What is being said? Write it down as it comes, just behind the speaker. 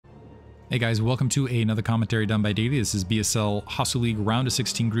Hey guys, welcome to another commentary done by Diggity. This is BSL Hasuleague round of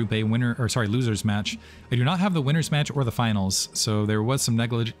 16 Group A losers match. I do not have the winners match or the finals, so there was some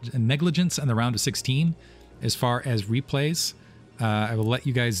negligence in the round of 16 as far as replays. I will let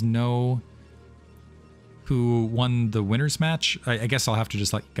you guys know who won the winners match. I guess I'll have to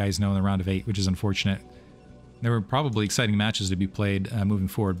just let you guys know in the round of 8, which is unfortunate. There were probably exciting matches to be played moving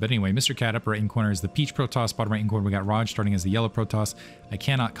forward. But anyway, Mr. Cat up right in corner is the peach Protoss. Bottom right in corner we got Raj starting as the yellow Protoss. I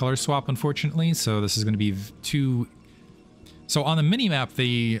cannot color swap, unfortunately, so this is going to be two... So on the mini-map,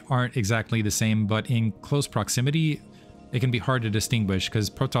 they aren't exactly the same, but in close proximity, it can be hard to distinguish because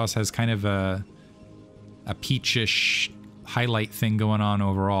Protoss has kind of a peachish highlight thing going on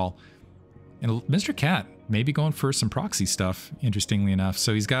overall. And Mr. Cat may be going for some proxy stuff, interestingly enough.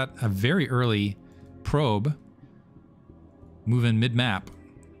 So he's got a very early probe moving mid-map.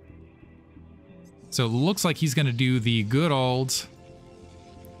 So it looks like he's going to do the good old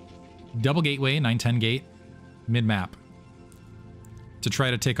double gateway, 910 gate, mid-map to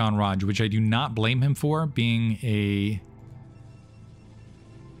try to take on Raj, which I do not blame him for, being a...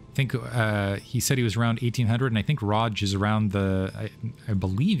 I think he said he was around 1800, and I think Raj is around the... I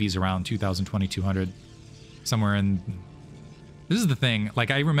believe he's around 2200, somewhere in... This is the thing, like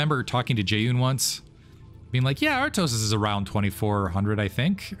I remember talking to Jayun once, being like, yeah, Artosis is around 2400, I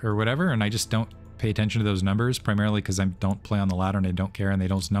think, or whatever, and I just don't pay attention to those numbers, primarily because I don't play on the ladder and I don't care, and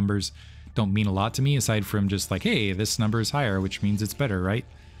those numbers don't mean a lot to me, aside from just like, hey, this number is higher, which means it's better, right?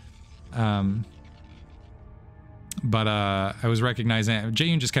 But I was recognizing...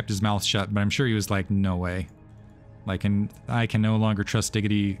 Jayun just kept his mouth shut, but I'm sure he was like, no way. Like, and I can no longer trust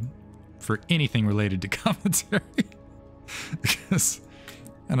Diggity for anything related to commentary. Because...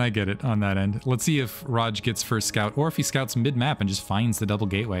 And I get it on that end. Let's see if Raj gets first scout, or if he scouts mid-map and just finds the double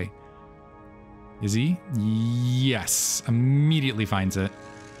gateway. Is he? Yes. Immediately finds it.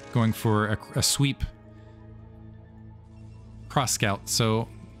 Going for a sweep cross-scout. So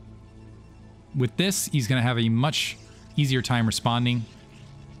with this, he's going to have a much easier time responding.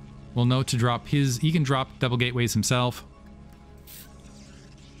 We'll know to drop his... He can drop double gateways himself.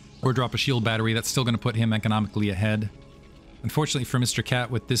 Or drop a shield battery. That's still going to put him economically ahead. Unfortunately for Mr.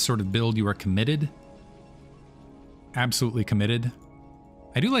 Cat, with this sort of build, you are committed. Absolutely committed.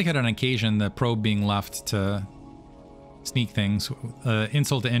 I do like it on occasion, the probe being left to sneak things.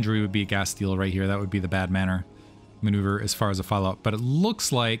 Insult to injury would be a gas steal right here. That would be the bad manner maneuver as far as a follow-up. But it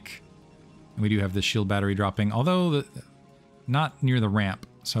looks like we do have the shield battery dropping, although not near the ramp.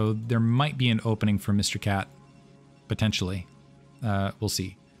 So there might be an opening for Mr. Cat, potentially. We'll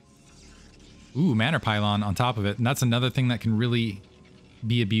see. Ooh, Manor Pylon on top of it. And that's another thing that can really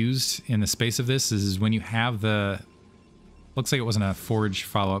be abused in the space of this, is when you have the... Looks like it wasn't a Forge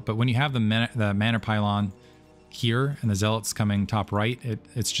follow-up, but when you have the Manor Pylon here and the Zealots coming top right,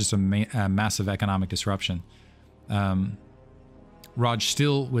 it's just a massive economic disruption. Raj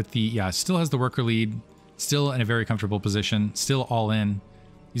still with the... Yeah, still has the worker lead, still in a very comfortable position, still all in.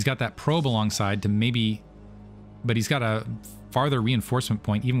 He's got that probe alongside to maybe... But he's got a farther reinforcement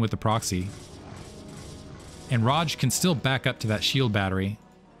point, even with the proxy. And Raj can still back up to that shield battery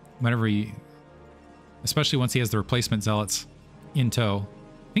whenever he... Especially once he has the replacement Zealots in tow.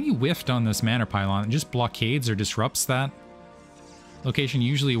 I think he whiffed on this Manor Pylon. It just blockades or disrupts that location. You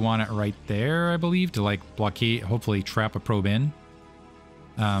usually want it right there, I believe, to like blockade, hopefully trap a probe in.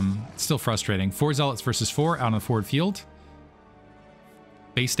 Still frustrating. 4 Zealots versus 4 out on the forward field.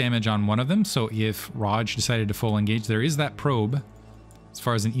 Base damage on one of them, so if Raj decided to full engage, there is that probe as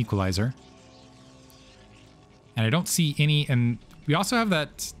far as an equalizer. And I don't see any, and we also have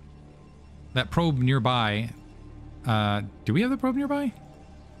that probe nearby. Do we have the probe nearby?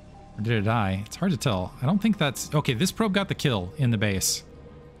 Or did it die? It's hard to tell. I don't think that's... Okay, this probe got the kill in the base.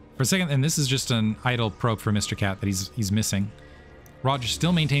 For a second, and this is just an idle probe for Mr. Cat that he's missing. Roger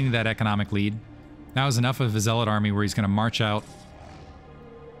still maintaining that economic lead. Now is enough of his Zealot army where he's going to march out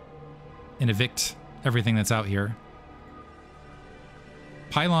and evict everything that's out here.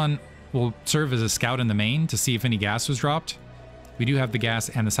 Pylon will serve as a scout in the main to see if any gas was dropped. We do have the gas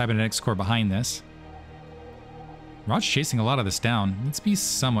and the cybernetics core behind this. Raj chasing a lot of this down. Needs to be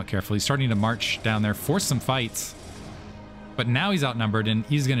somewhat careful. He's starting to march down there, force some fights. But now he's outnumbered, and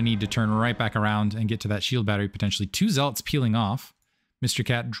he's going to need to turn right back around and get to that shield battery, potentially. 2 Zealots peeling off. Mr.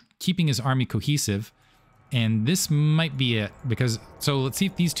 Cat keeping his army cohesive. And this might be it, because... So let's see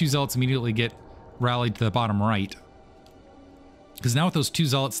if these 2 Zealots immediately get rallied to the bottom right. Because now with those 2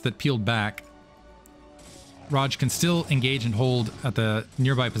 Zealots that peeled back, Raj can still engage and hold at the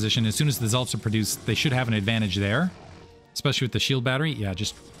nearby position. As soon as the Zealots are produced, they should have an advantage there. Especially with the shield battery. Yeah,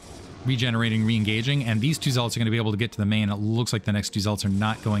 just regenerating, re-engaging. And these 2 Zealots are going to be able to get to the main. It looks like the next 2 Zealots are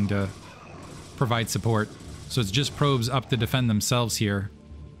not going to provide support. So it's just probes up to defend themselves here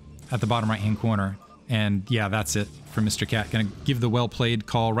at the bottom right-hand corner. And yeah, that's it for Mr. Cat. Gonna give the well-played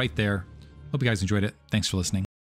call right there. Hope you guys enjoyed it. Thanks for listening.